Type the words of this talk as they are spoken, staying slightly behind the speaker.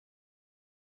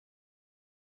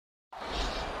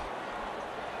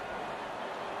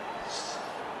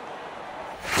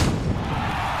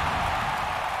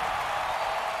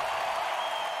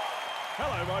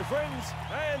friends,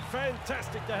 and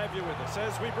fantastic to have you with us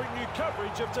as we bring you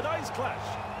coverage of today's clash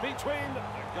between the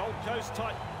Gold Coast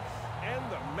Titans and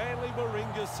the Manly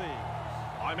Warringah Sea.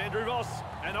 I'm Andrew Voss,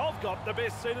 and I've got the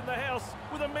best seat in the house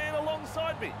with a man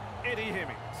alongside me, Eddie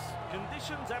Hemmings.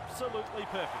 Conditions absolutely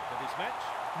perfect for this match.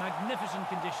 Magnificent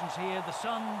conditions here, the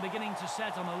sun beginning to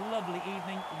set on a lovely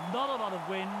evening, not a lot of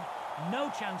wind,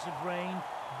 no chance of rain.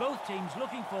 Both teams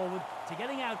looking forward to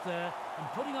getting out there and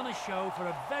putting on a show for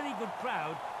a very good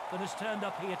crowd that has turned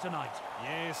up here tonight.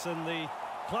 Yes, and the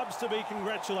clubs to be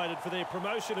congratulated for their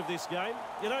promotion of this game.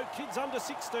 You know, kids under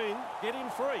 16 get in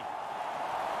free.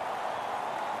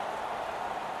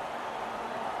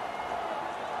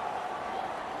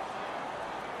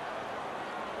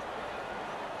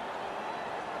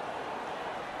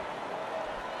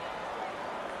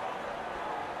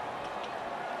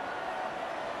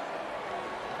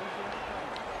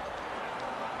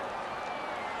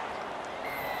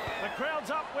 The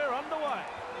crowd's up, we're underway.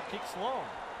 The kick's long.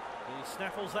 He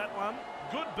snaffles that one.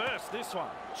 Good burst, this one.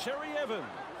 Cherry Evans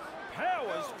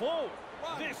powers forward.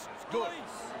 This is good.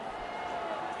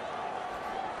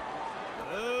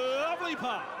 Lovely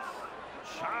pass.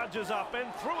 Charges up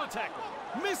and through a tackle.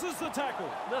 Misses the tackle.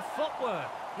 The footwork.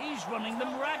 He's running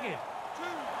them ragged.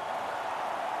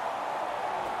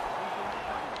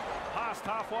 Past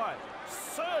halfway.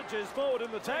 Surges forward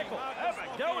in the tackle. Have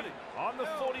a go at him. On the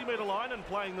 40-metre line and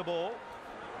playing the ball.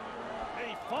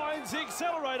 He finds the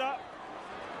accelerator.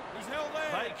 He's held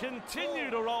there. They continue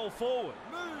to roll forward.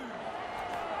 Move.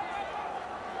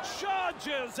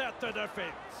 Charges at the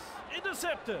defence.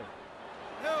 Intercepted.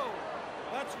 Held.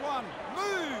 That's one.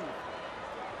 Move.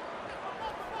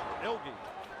 Elgie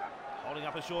holding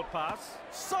up a short pass.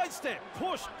 Sidestep.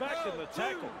 Pushed back in the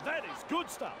tackle. That is good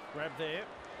stuff. Grab there.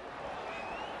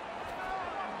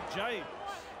 James.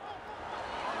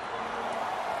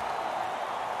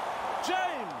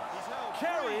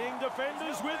 Carrying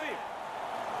defenders with him.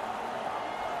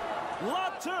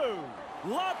 Latu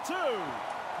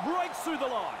breaks through the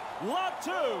line.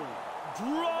 Latu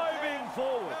driving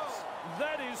forwards.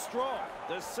 That is strong.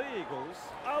 The Sea Eagles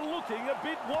are looking a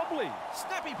bit wobbly.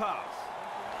 Snappy pass.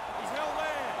 He's held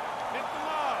there. Hit the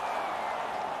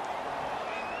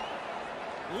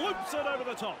mark. Loops it over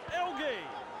the top. Elgie.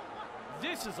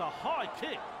 This is a high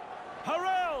kick.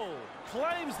 Harrell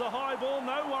claims the high ball.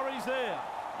 No worries there.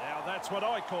 Now that's what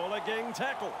I call a gang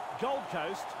tackle. Gold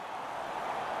Coast.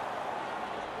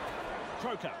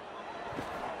 Croker.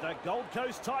 The Gold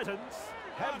Coast Titans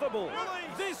have the ball.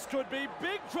 This could be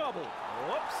big trouble.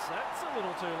 Whoops, that's a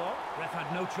little too long. Ref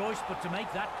had no choice but to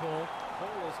make that call.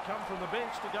 Ball has come from the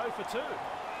bench to go for two.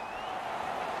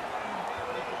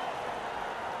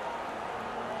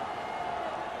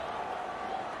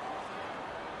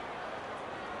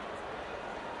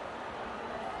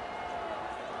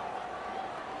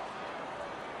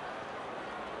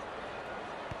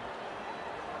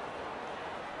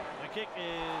 Kick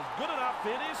is good enough.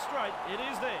 It is straight. It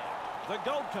is there. The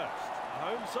Gold Coast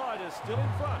home side is still in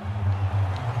front.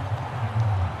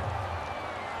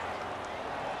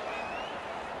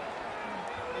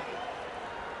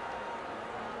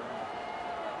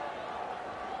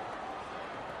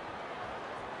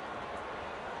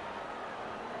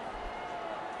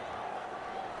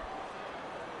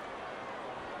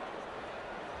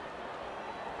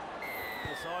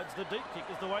 Decides the deep kick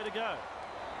is the way to go.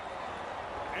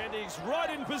 And he's right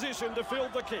in position to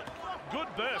field the kick. Good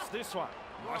burst, this one.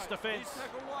 Nice defence. He's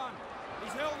tackle one.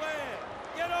 He's held there.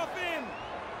 Get off him.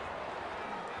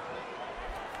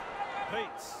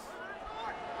 Peets.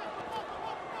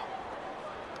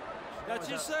 That's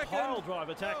your second. Pile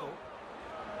driver tackle.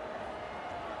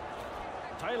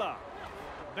 Taylor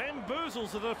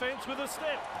bamboozles the defence with a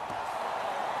step.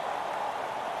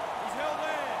 He's held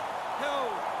there.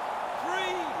 Held.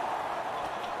 Free.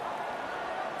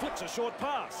 Flicks a short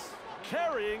pass.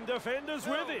 Carrying defenders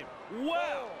with him.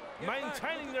 Wow.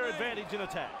 Maintaining their advantage in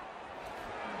attack.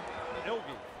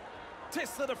 Elgie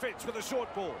tests the defence with a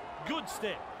short ball. Good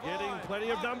step. Getting plenty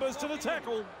of numbers to the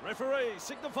tackle. Referee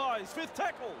signifies fifth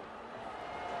tackle.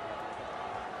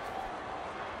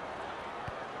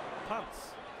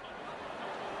 Punts.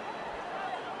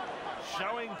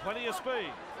 Showing plenty of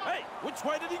speed. Hey, which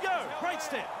way did he go? Great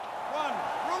step. One.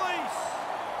 Release.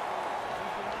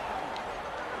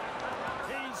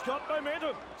 He's got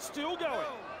momentum. Still going.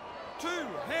 Two.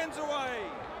 Hands away.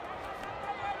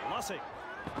 Lussick.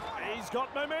 He's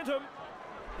got momentum.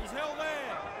 He's held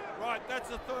there. Right, that's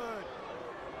a third.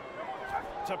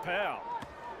 To Powell.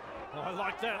 I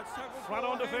like that. Front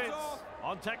on defence.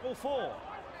 On tackle 4.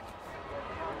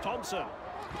 Thompson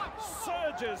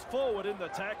surges forward in the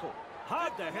tackle.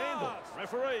 Hard to handle.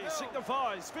 Referee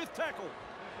signifies fifth tackle.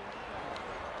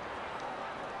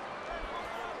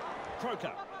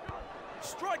 Croker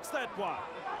strikes that one.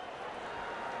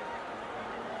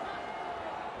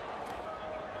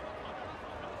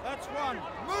 That's one.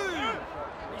 Move!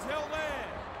 He's held there.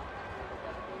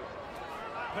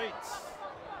 Peets.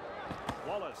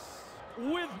 Wallace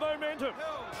with momentum,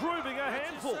 proving a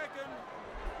handful.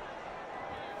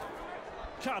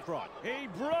 Cartwright, he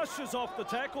brushes off the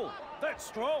tackle. That's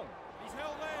strong. He's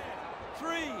held there.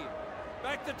 3.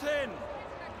 Back to 10.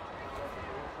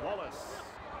 Wallace.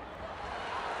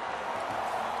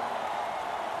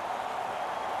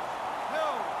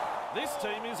 Held. This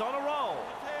team is on a roll.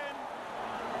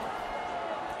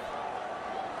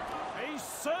 10. He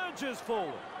surges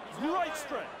forward. Great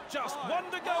strength. Just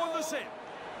 1 to go in the set.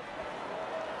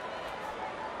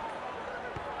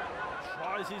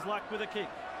 Tries his luck with a kick.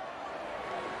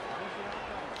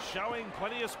 Showing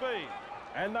plenty of speed.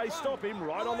 And they stop him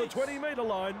right on the 20-metre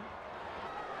line.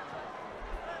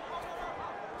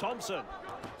 Thompson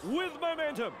with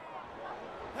momentum.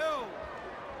 Held.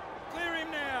 Clear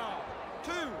him now.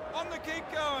 2 on the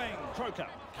keep going. Croker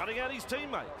cutting out his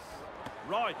teammates.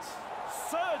 Wright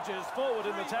surges forward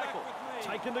in the tackle.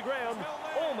 Taken to ground,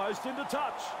 almost into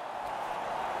touch.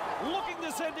 Looking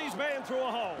to send his man through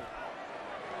a hole.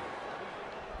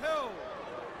 Held.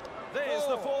 There's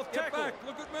the 4th Get tackle. back.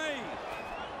 Look at me.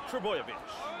 Trebojevic.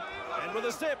 And with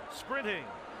a step, sprinting.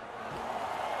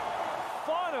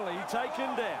 Finally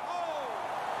taken down.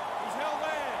 He's held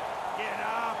there. Get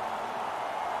up.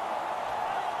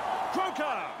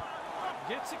 Croker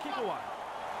gets a kick away.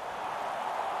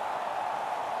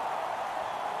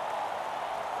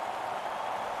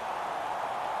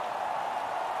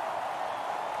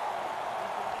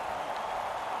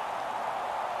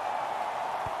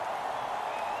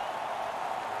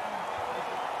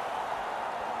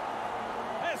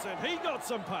 Hasn't he got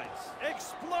some pace?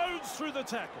 Explodes through the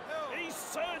tackle. He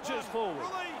surges forward.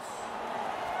 Release.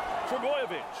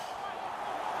 Trebojevic.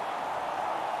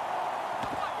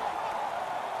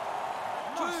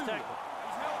 Nice 2. tackle.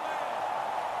 He's held there.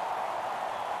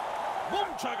 Boom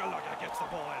Chuggalugga gets the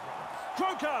ball and runs.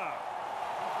 Croker.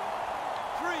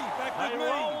 3. Back They with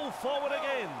me. roll forward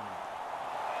again.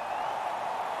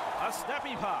 A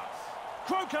snappy pass.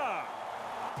 Croker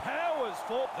powers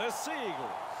for the Sea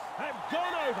Eagles. Have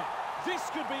gone over. This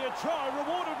could be a try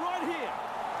rewarded right here.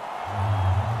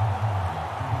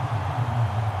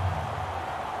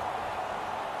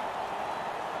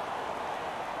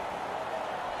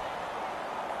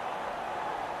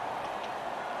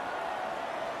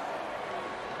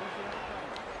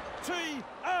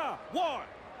 T-R-Y.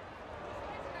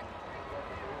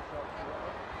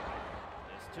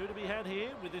 There's 2 to be had here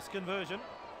with this conversion.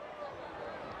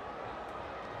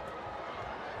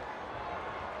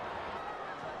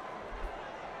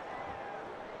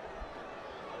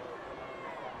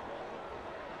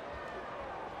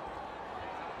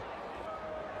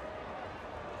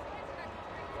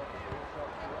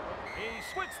 He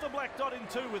splits the black dot in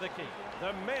 2 with a kick.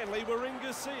 The Manly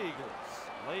Warringah Sea Eagles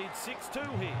lead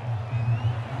 6-2 here.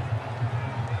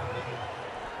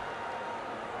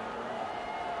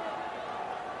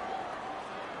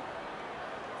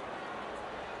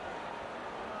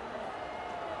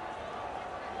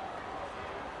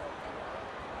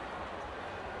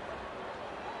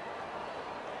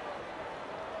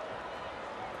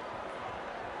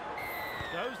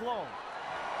 Goes long.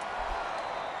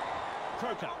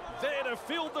 Croker there to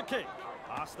field the kick.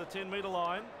 Past the 10-metre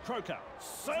line. Croker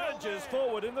surges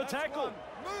forward in the tackle. One.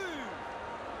 Move.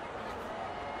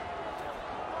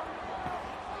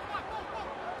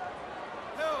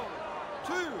 Held.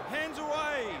 2. Hands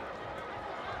away.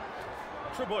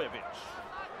 Trebojevic.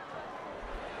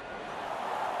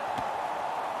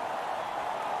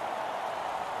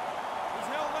 He's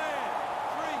held there.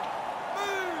 3.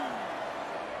 Move.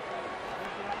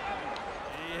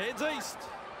 He heads east.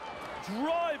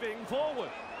 Driving forward.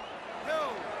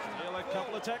 Held. Still a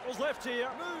couple of tackles left here.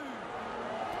 Move.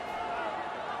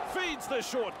 Feeds the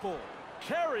short ball.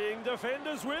 Carrying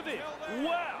defenders with him.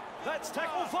 Wow, that's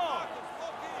tackle 5.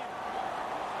 Lock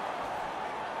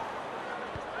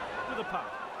To the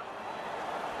puck.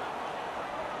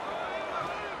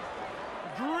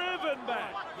 Driven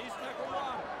back. in. He's tackle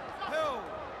 1. Held.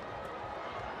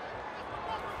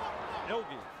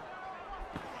 Elgie.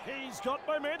 He's got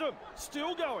momentum.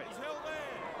 Still going. He's held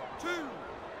there. 2.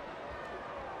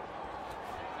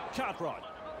 Cartwright.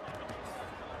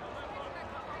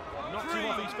 Knocks him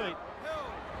off his feet.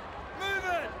 Held. Move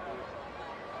it.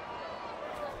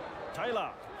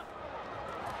 Taylor.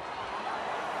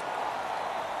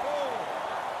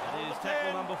 4. It is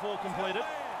tackle number 4 completed.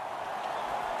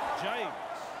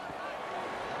 James.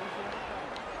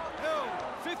 Held.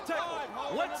 5th Tough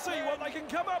tackle. Let's see what they can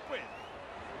come up with.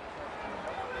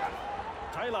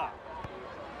 Taylor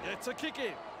gets a kick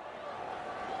in.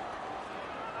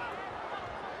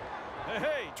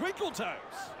 Hey, Twinkle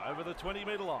Toes over the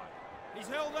 20-metre line. He's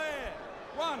held there.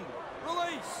 1,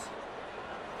 release.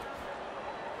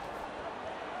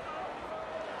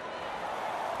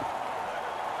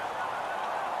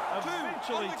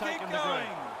 Eventually taken the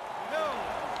green. Held.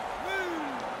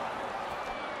 Move.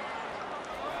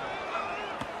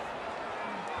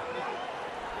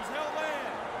 He's held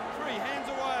there. 3 hands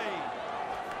away.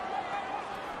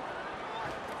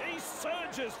 He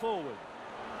surges forward.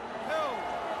 Held.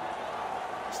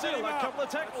 Still a couple of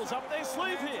tackles up their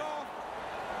sleeve here.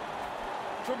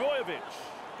 Trebojevic.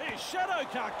 His shadow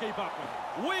can't keep up with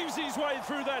him. Weaves his way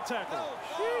through that tackle.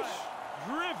 Sheesh.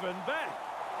 Driven back.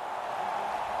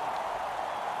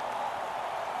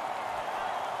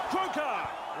 Croker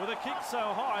with a kick so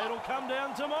high it'll come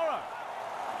down tomorrow.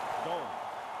 Dawn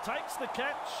takes the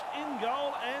catch in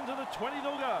goal and to the 20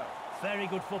 to go. Very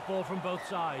good football from both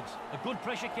sides. A good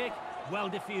pressure kick, well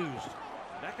diffused.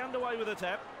 Back underway with a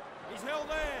tap. He's held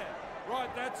there.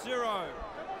 Right, that's 0.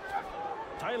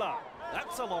 Taylor,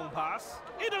 that's a long pass.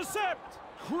 Intercept!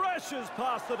 Crashes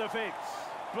past the defence.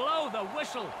 Blow the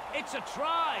whistle, it's a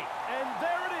try. And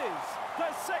there it is,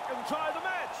 the second try of the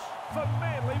match for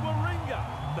Manly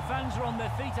Warringah. The fans are on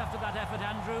their feet after that effort,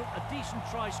 Andrew. A decent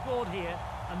try scored here,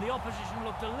 and the opposition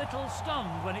looked a little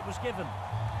stunned when it was given.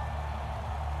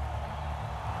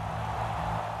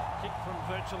 Kick from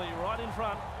virtually right in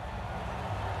front.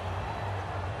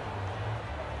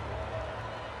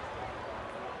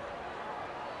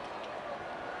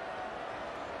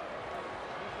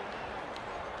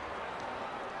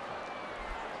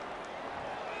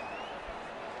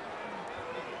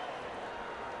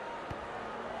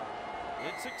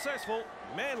 It's successful.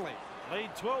 Manly lead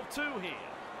 12-2 here.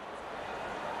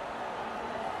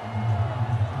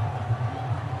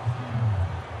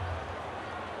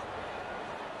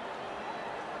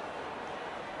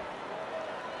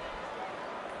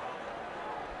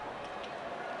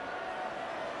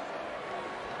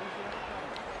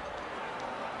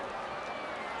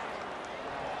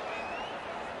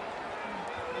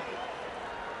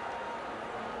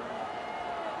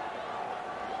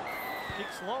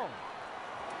 Kicks long.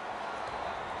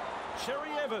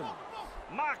 Cherry Evans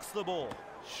marks the ball,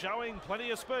 showing plenty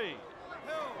of speed.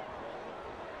 Held.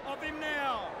 Of him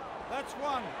now. That's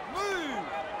 1. Move.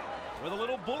 With a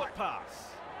little bullet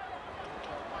pass.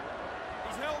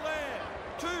 He's held there.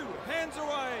 2 hands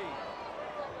away.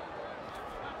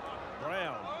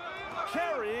 Brown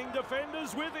carrying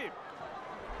defenders with him.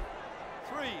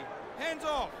 3 hands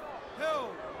off.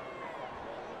 Held.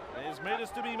 There's meters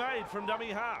to be made from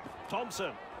dummy half.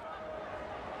 Thompson.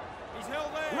 He's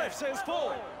held there. Ref says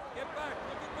forward. Get back,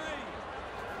 look at me.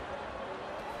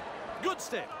 Good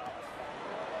step.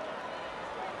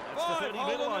 That's 5, the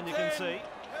 30-metre line you can see.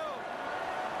 Held.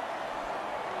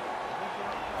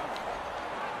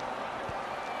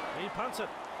 He punts it.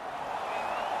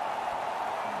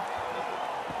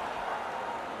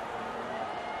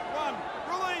 One,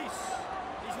 release.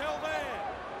 He's held there.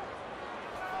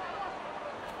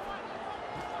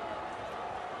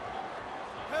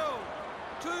 Held.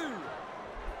 2.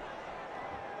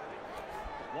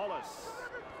 Wallace.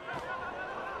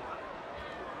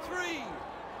 3.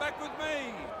 Back with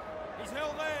me. He's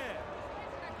held there.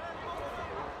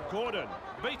 Gordon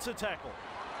beats a tackle.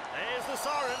 There's the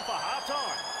siren for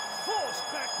half-time. Forced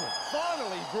backward.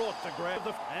 Finally brought to grab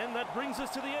the... And that brings us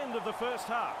to the end of the first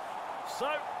half. So,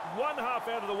 one half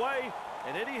out of the way,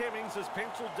 and Eddie Hemmings has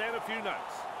penciled down a few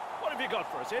notes. What have you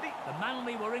got for us, Eddie? The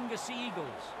Manly Warringah Sea Eagles.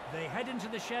 They head into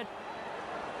the shed.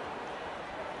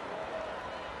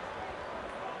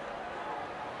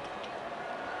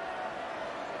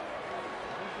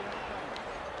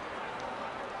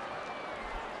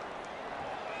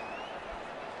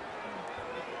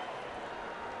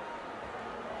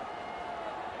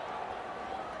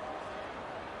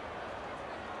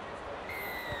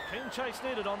 Keen chase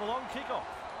needed on the long kickoff.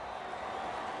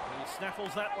 He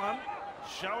snaffles that one,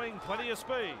 showing plenty of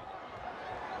speed.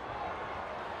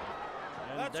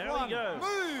 And That's there 1. he goes.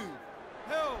 Move.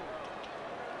 Held.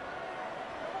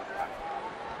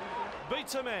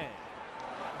 Beats a man.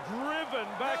 Driven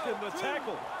back in the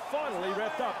tackle. Finally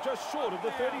wrapped up just short of the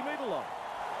 30-metre line.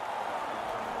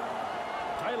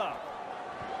 Taylor.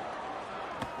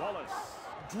 Wallace.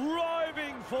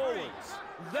 Driving forwards.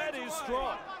 That is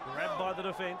strike. Grabbed by the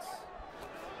defence.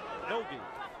 Helgi.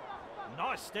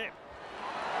 Nice step.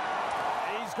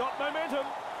 He's got momentum.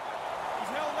 He's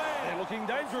held there. They're looking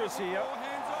dangerous here. 4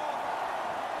 hands off.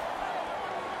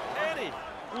 Eddie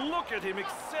Look at him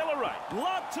accelerate.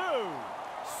 Latu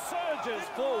surges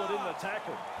forward in the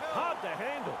tackle. Hard to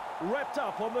handle. Wrapped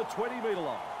up on the 20-metre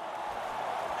line.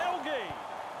 Elgie.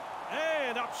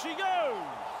 And up she goes.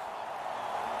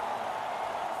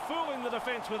 Fooling the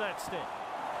defence with that step.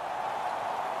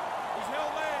 He's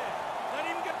held there. Let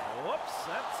him go. Whoops,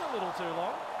 that's a little too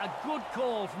long. A good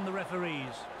call from the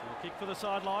referees. A kick for the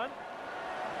sideline.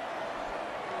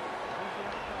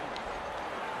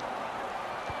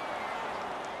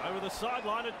 Over the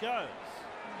sideline it goes.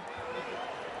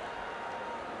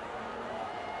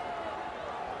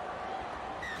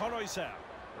 Konoisau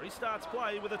restarts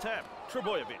play with a tap.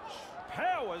 Trebojevic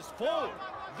powers forward.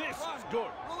 This is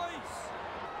good. Release.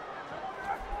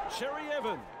 Cherry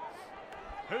Evans.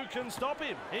 Who can stop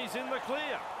him? He's in the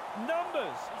clear.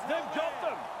 Numbers. They've got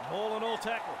them. Ball and all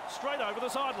tackle. Straight over the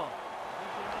sideline.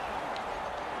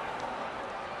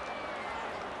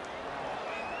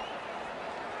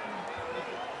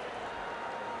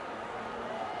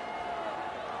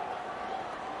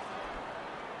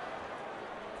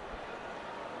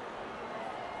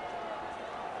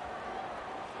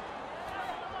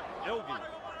 Elgie.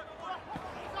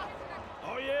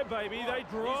 Oh yeah, baby, they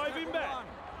drive him back.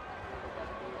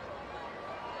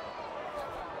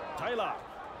 Taylor.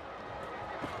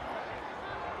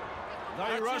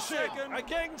 They rush in. A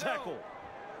gang tackle.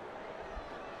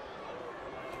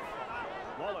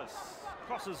 Wallace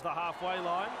crosses the halfway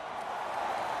line.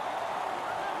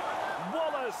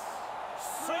 Wallace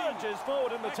surges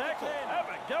forward in the tackle. Have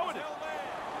a go at him.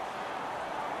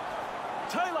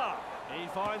 Taylor. He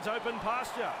finds open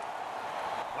pasture.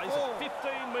 Plays it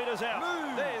 15 metres out.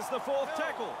 There's the fourth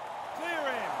tackle. Clear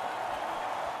him.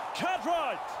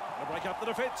 Cartwright. To break up the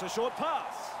defence, a short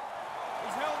pass.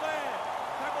 He's held there.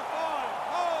 Tackle 5.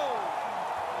 Oh!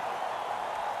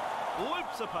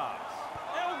 Loops a pass.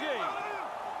 Elgie.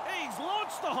 He's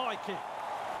launched the high kick.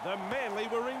 The Manly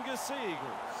Warringah Sea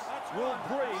Eagles will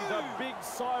breathe a big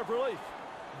sigh of relief.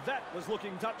 That was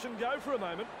looking touch and go for a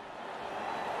moment.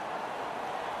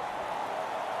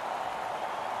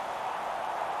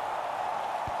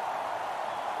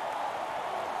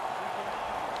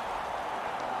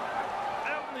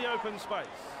 Open space.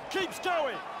 Keeps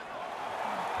going.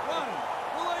 Run.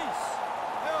 Release.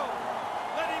 Held.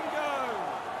 Let him go.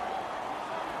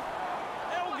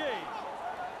 Elgie.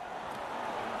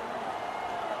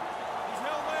 He's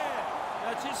held there.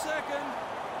 That's his second.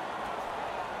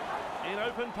 In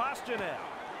open pasture now.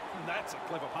 That's a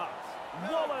clever pass.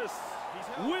 Wallace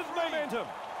with momentum.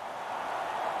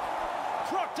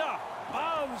 Proctor.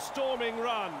 Barnstorming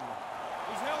run.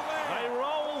 He's held there. They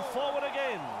roll forward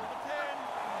again.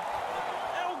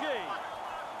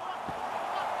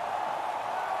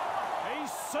 He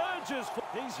surges.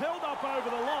 He's held up over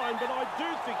the line, but I do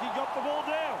think he got the ball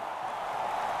down.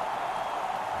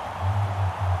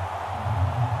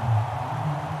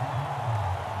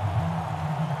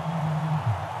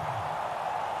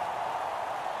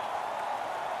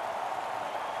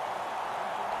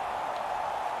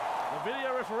 The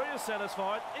video referee is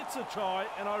satisfied. It's a try,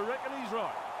 and I reckon he's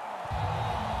right.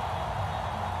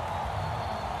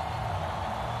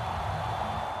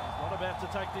 About to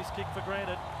take this kick for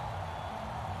granted.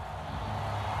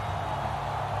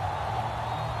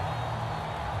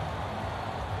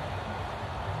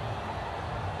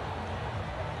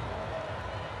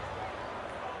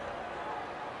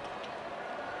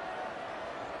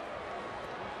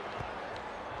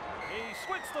 He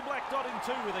splits the black dot in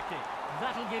two with a kick.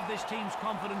 That'll give this team's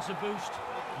confidence a boost.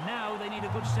 Now they need a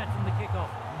good set from the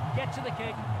kick-off. Get to the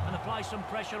kick and apply some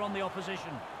pressure on the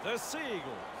opposition. The Sea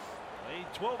Eagles lead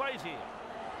 12-8 here.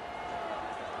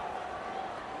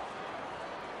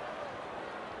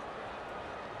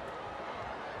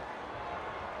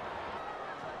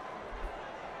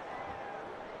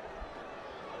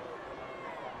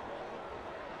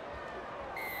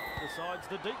 Decides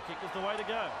the deep kick is the way to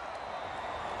go.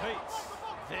 Peets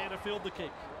there to field the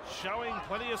kick, showing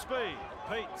plenty of speed.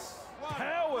 Peets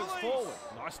powers forward.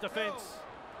 Nice defence.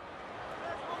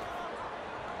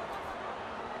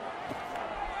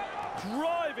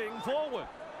 Driving forward.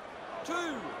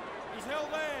 Two. He's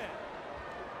held there.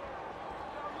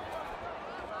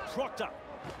 Proctor.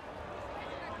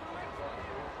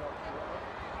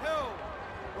 Held.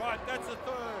 Right, that's a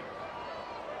third.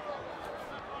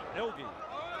 Elgie.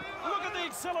 Look at the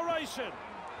acceleration.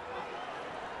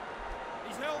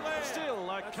 He's held there. Still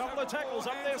a That's couple of tackles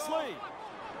up their sleeve.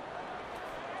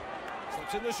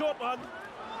 Slips in the short one.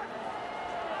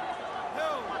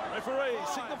 Held. Referee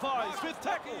signifies fifth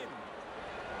tackle.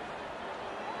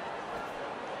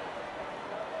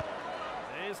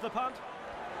 There's the punt.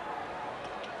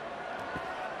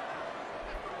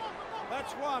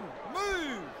 That's one.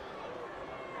 Move!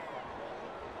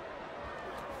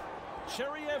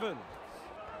 Cherry Evans.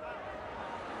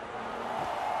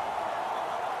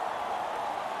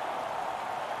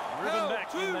 Driven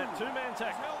back in that two-man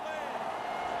tackle. Held there.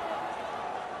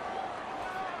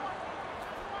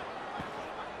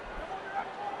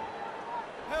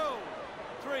 Held.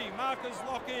 3 markers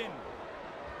lock in.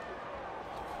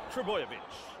 Trebojevic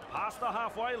past the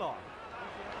halfway line.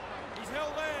 He's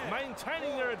held there.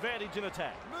 Maintaining their advantage in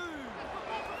attack. Move.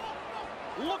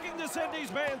 Looking to send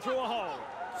his man through a hole.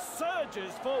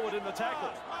 Surges forward in the tackle.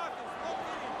 Markers locked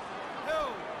in.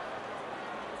 Held.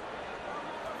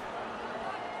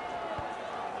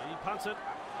 He punts it.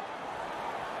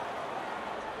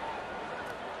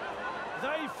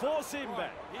 They force him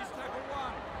back. Here's tackle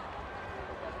 1.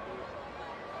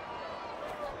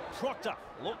 Proctor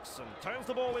looks and turns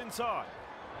the ball inside.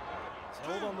 It's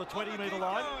held on the 20-metre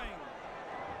line.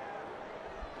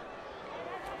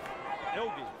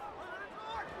 Elgie.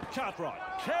 Cartwright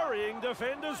carrying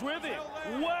defenders with him.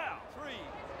 Wow. 3.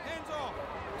 Hands off.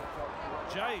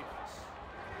 James.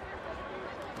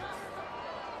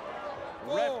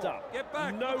 4. Wrapped up. Get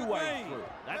back. No Look at way me. through.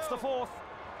 That's the 4th.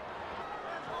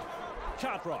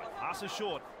 Cartwright passes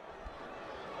short.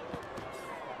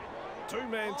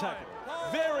 Two-man tackle.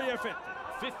 Very effective.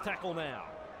 5th tackle now.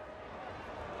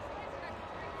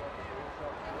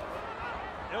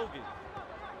 Elgie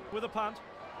with a punt.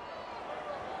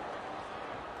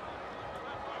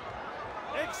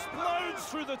 Explodes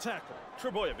through the tackle.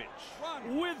 Trebojevic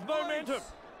with momentum,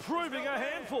 proving a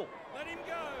handful. Let him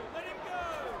go. Let him go.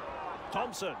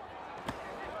 Thompson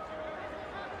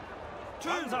 2.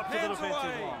 comes up to the Hands defensive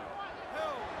away. line.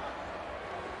 Held.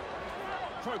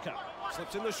 Croker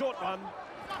slips in the short one.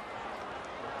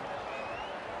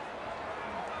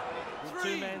 Good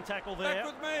 3. two-man tackle there. Back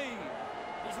with me.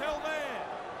 He's held there.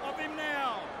 Up him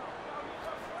now.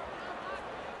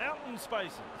 Out in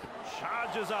spaces.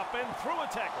 Charges up and through a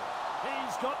tackle.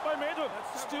 He's got momentum.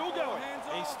 That's Still tackle 4. going. Hands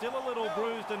He's off. still a little Held.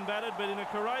 bruised and battered, but in a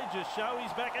courageous show,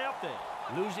 he's back out there.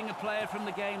 Losing a player from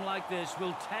the game like this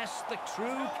will test the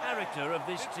true character of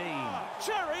this team.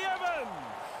 Cherry Evans!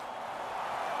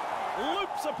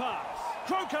 Loops a pass.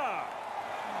 Croker!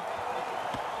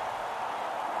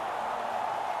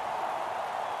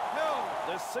 Held.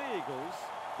 The Sea Eagles,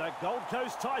 the Gold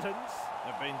Coast Titans,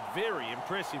 have been very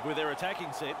impressive with their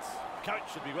attacking sets.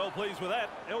 Coach should be well pleased with that.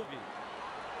 Elgie.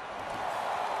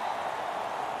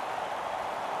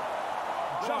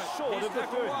 Just short Here's of the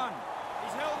tackle 30. 1.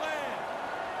 He's held there.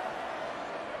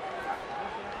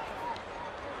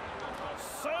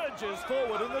 Surges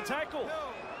forward in the tackle.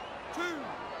 Held.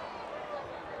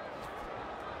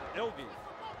 2. Elgie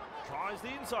tries the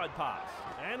inside pass.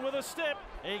 And with a step,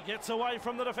 he gets away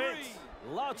from the defence.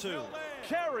 3. Latu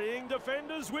carrying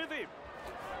defenders with him.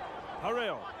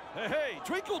 Harrell. Hey,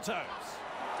 Twinkle Toes.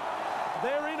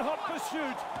 They're in hot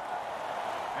pursuit.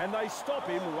 And they stop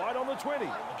him right on the 20.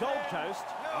 Gold Coast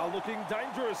are looking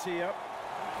dangerous here.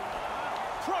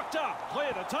 Proctor,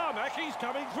 clear the tarmac, he's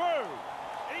coming through.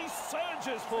 He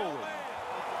surges forward. 5.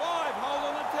 Hold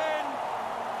on the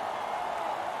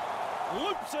 10.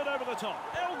 Loops it over the top.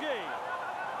 Elgie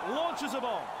launches a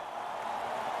bomb.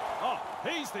 Oh,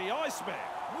 he's the Iceman.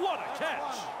 What a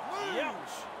catch. One. Move.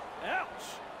 Ouch. Ouch.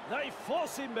 They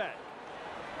force him back.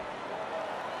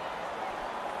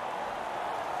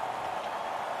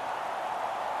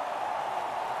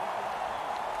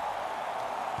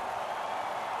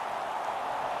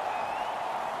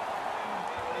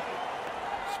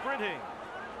 Sprinting.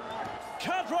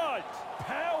 Cartwright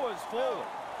powers forward.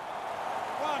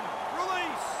 1.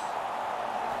 Release.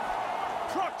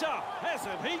 Proctor,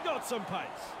 hasn't he got some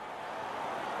pace?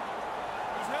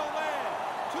 He's held there.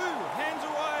 2. Hands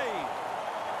away.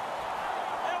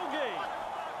 Elgie.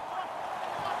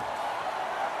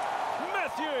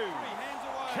 Matthew 3. Hands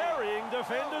away. carrying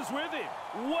defenders with him.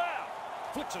 Wow.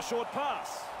 Flicks a short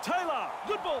pass. Taylor,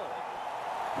 good ball.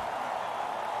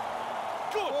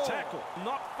 Good 4. tackle.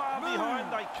 Not far Move.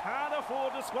 behind. They can't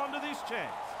afford to squander this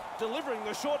chance. Delivering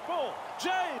the short ball.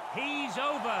 James. He's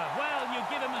over. Well, you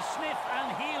give him a sniff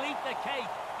and he'll eat the cake.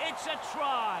 It's a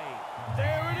try.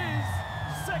 There it is.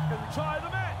 Second try of the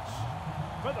match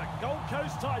for the Gold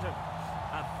Coast Titans.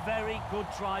 A very good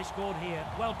try scored here.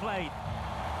 Well played.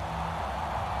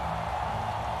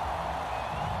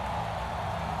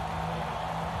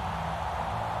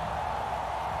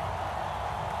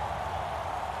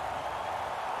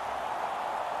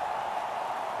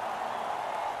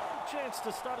 Chance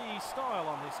to study his style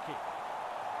on this kick.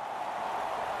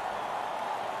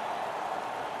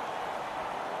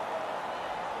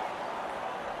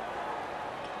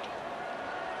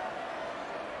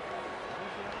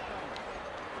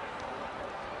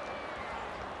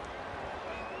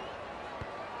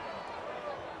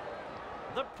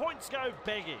 The points go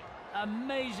begging.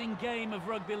 Amazing game of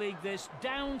rugby league this,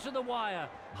 down to the wire,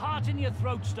 heart in your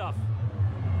throat stuff.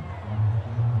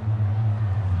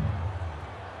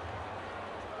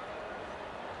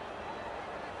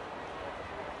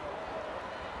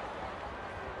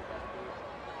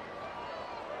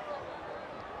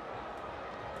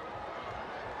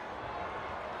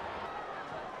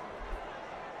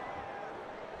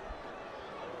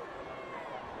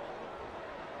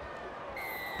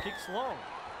 Kicks long.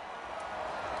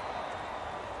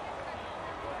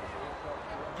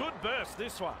 Good burst,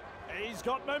 this one. He's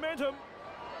got momentum.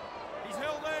 He's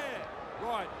held there.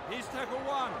 Right, here's tackle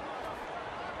one.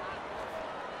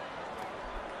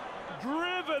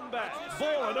 Driven back.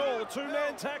 Ball and all,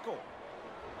 two-man tackle.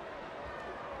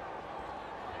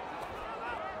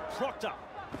 Proctor.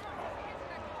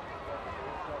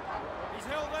 He's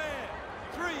held there.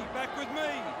 Three, back with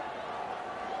me.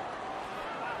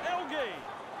 Elgie.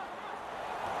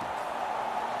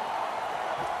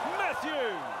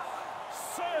 Matthews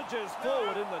surges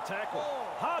forward in the tackle.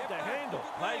 Hard to handle.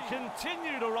 They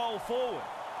continue to roll forward.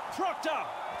 Proctor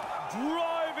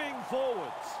driving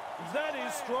forwards. That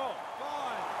is strong.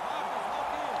 Fine. Harper's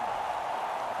lock in.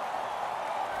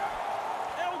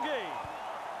 Elgie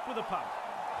with a punt.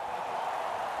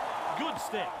 Good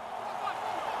step.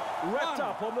 Wrapped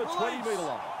up on the 20-metre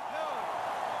line.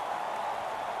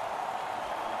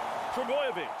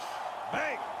 Trebojevic.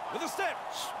 Bang. With a step.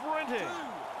 Sprinting.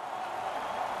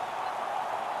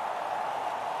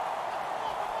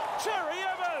 Cherry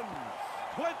Evans!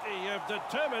 Plenty of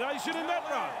determination in that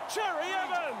run. Cherry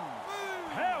Evans!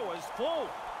 Powers forward.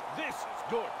 This is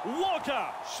good. Walker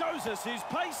shows us his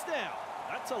pace now.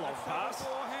 That's a long pass.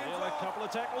 Still a couple of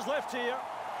tackles left here.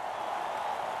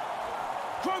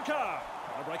 Croker.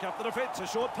 Trying to break up the defence. A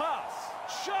short pass.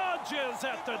 Charges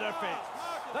at the defence.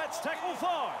 That's tackle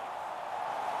 5.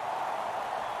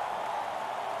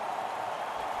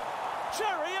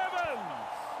 Cherry Evans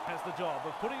has the job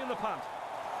of putting in the punt.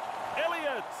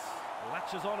 Elliott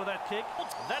latches onto that kick.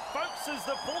 That, folks, is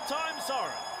the full-time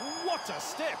siren. What a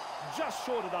step! Just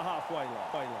short of the halfway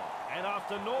line. And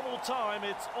after normal time,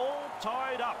 it's all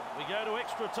tied up. We go to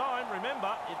extra time.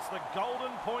 Remember, it's the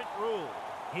golden point rule.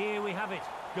 Here we have it,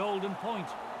 golden point.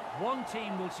 One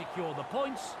team will secure the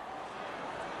points.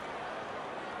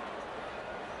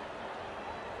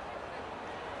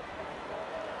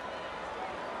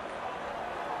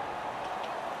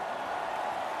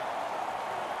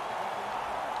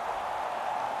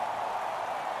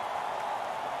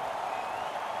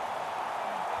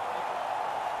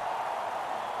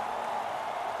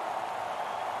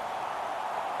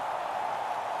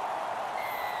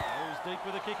 Deep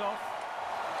with a kick-off.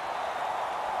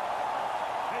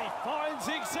 He finds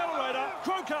the accelerator.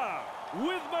 Croker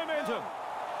with momentum.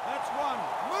 That's one.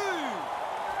 Move!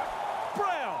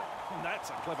 Brown. That's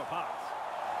a clever pass.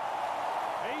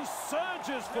 He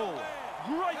surges forward.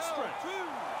 Great stretch.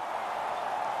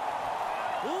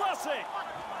 Lussick.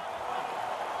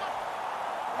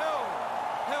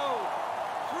 Held.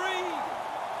 Three.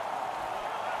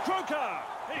 Croker.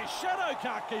 His shadow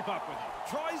can't keep up with him.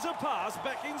 Tries a pass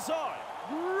back inside.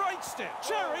 Great step.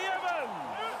 Cherry Evans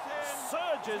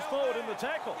surges forward in the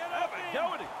tackle. Have a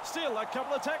go at him. Still a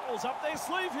couple of tackles up their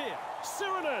sleeve here.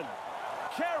 Sirinen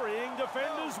carrying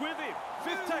defenders with him.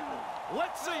 5th tackle.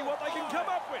 Let's see what they can come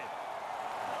up with.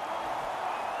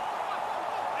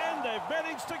 And they've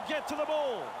managed to get to the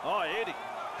ball. Oh, Eddie,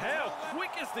 how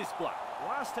quick is this bloke?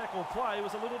 Last tackle play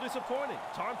was a little disappointing.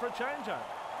 Time for a changeover.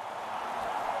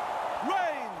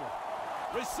 Rain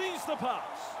receives the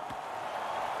pass.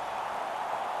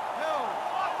 Held.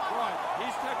 Right,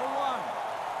 here's tackle one.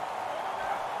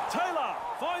 Taylor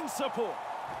finds support.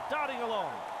 Darting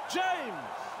along. James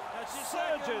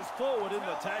surges forward in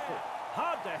the tackle.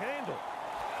 Hard to handle.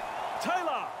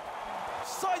 Taylor.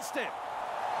 Sidestep.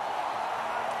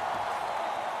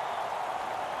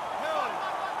 Held.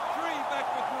 Three, back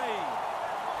with me.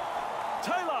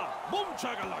 Taylor. Boom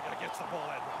chugga-lugga gets the ball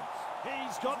and runs.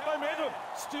 He's got momentum.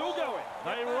 Still going.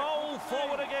 They roll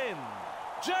forward again.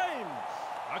 James.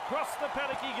 Across the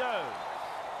paddock he goes.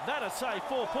 That'll say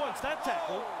 4 points, that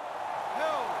tackle.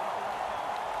 Held.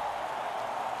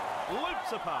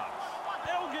 Loops a pass.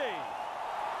 Elgie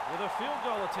with a field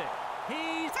goal attempt.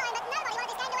 He's Time, but nobody wanted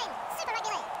this game to win. Super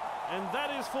Rugby League. And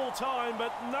that is full time,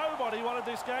 but nobody wanted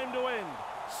this game to end.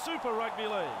 Super Rugby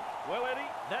League. Well, Eddie,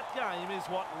 that game is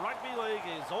what Rugby League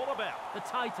is all about. the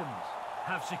Titans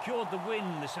have secured the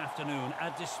win this afternoon.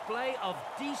 A display of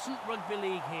decent rugby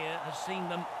league here has seen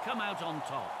them come out on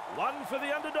top. One for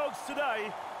the underdogs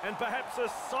today, and perhaps a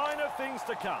sign of things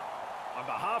to come. On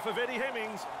behalf of Eddie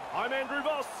Hemmings, I'm Andrew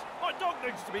Voss. My dog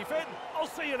needs to be fed. I'll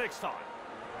see you next time.